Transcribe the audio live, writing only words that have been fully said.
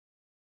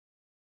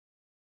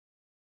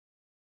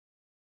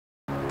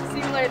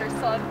later,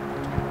 son.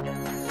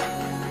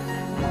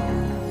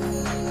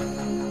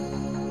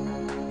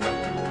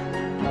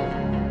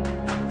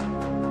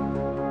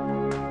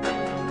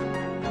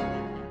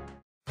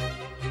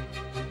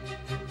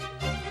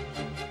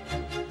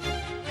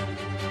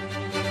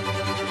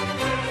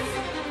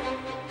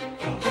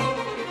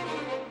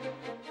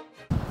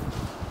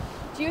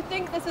 Do you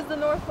think this is the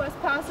Northwest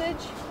Passage?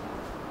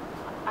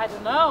 I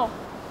don't know.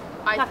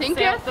 I think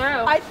it is.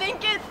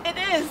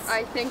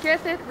 I think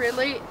it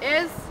really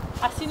is.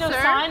 I see no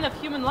Sir? sign of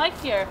human life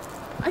here.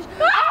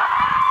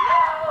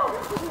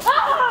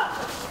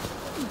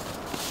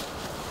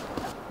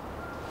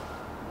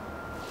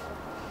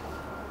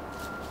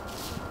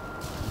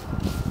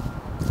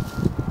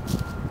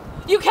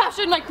 You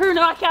captured my crew,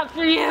 now I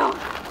capture you!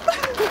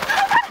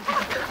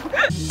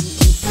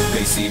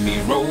 They see me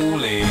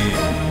rolling,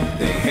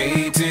 they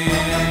hating,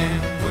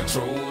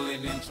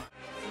 patrolling and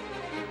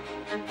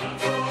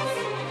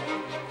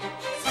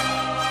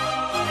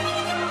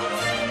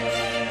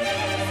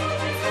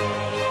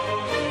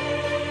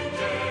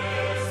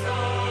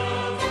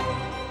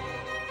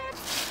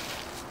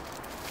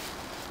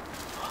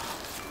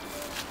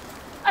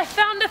I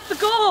found us the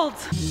gold!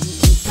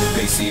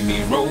 they see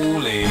me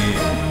rolling,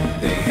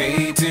 they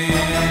hating,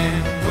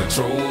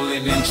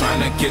 patrolling and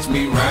trying to catch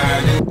me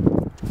riding.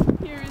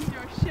 Here is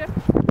your ship,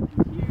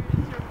 and here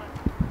is your money.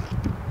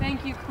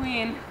 Thank you,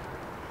 Queen.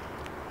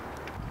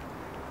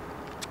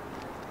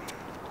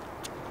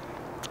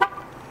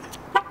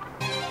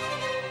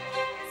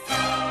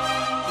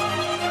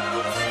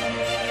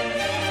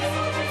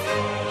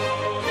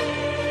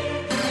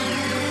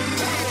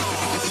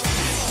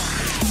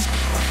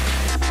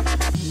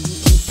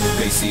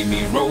 They see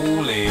me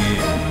rolling,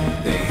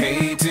 they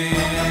hating,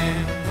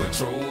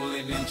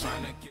 patrolling and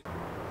trying to get.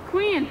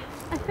 Queen,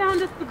 I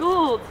found us the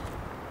gold.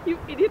 You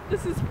idiot,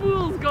 this is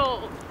fool's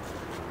gold.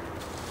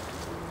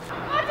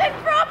 Captain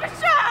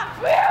Frobisher!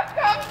 We have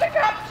come to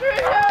capture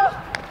you!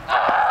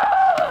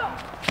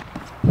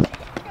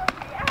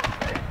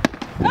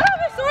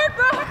 My sword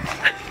broke!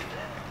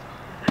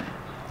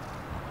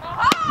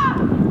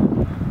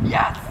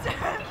 Yes!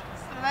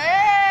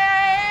 Slay!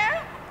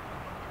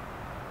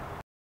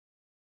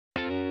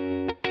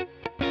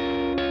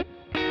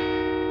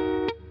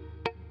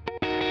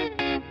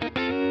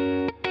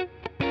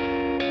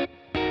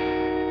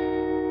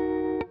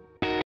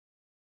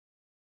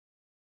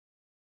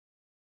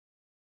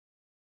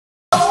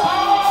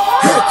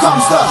 Here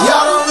comes the,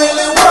 y'all don't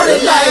really want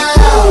it like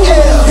that.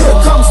 Yeah. Here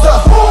comes the,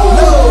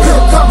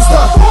 here comes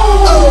the,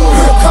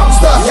 here comes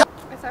the.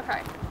 It's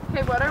okay.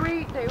 Okay, what are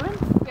we doing?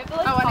 We have to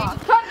like I need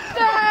to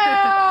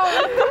touchdown!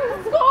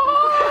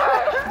 Score!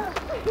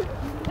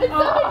 It's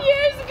 7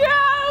 years ago!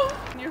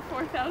 You're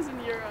 4,000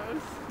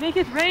 euros. Make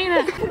it rain.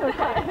 Okay,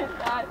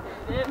 that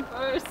did it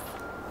first.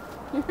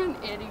 You're an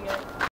idiot.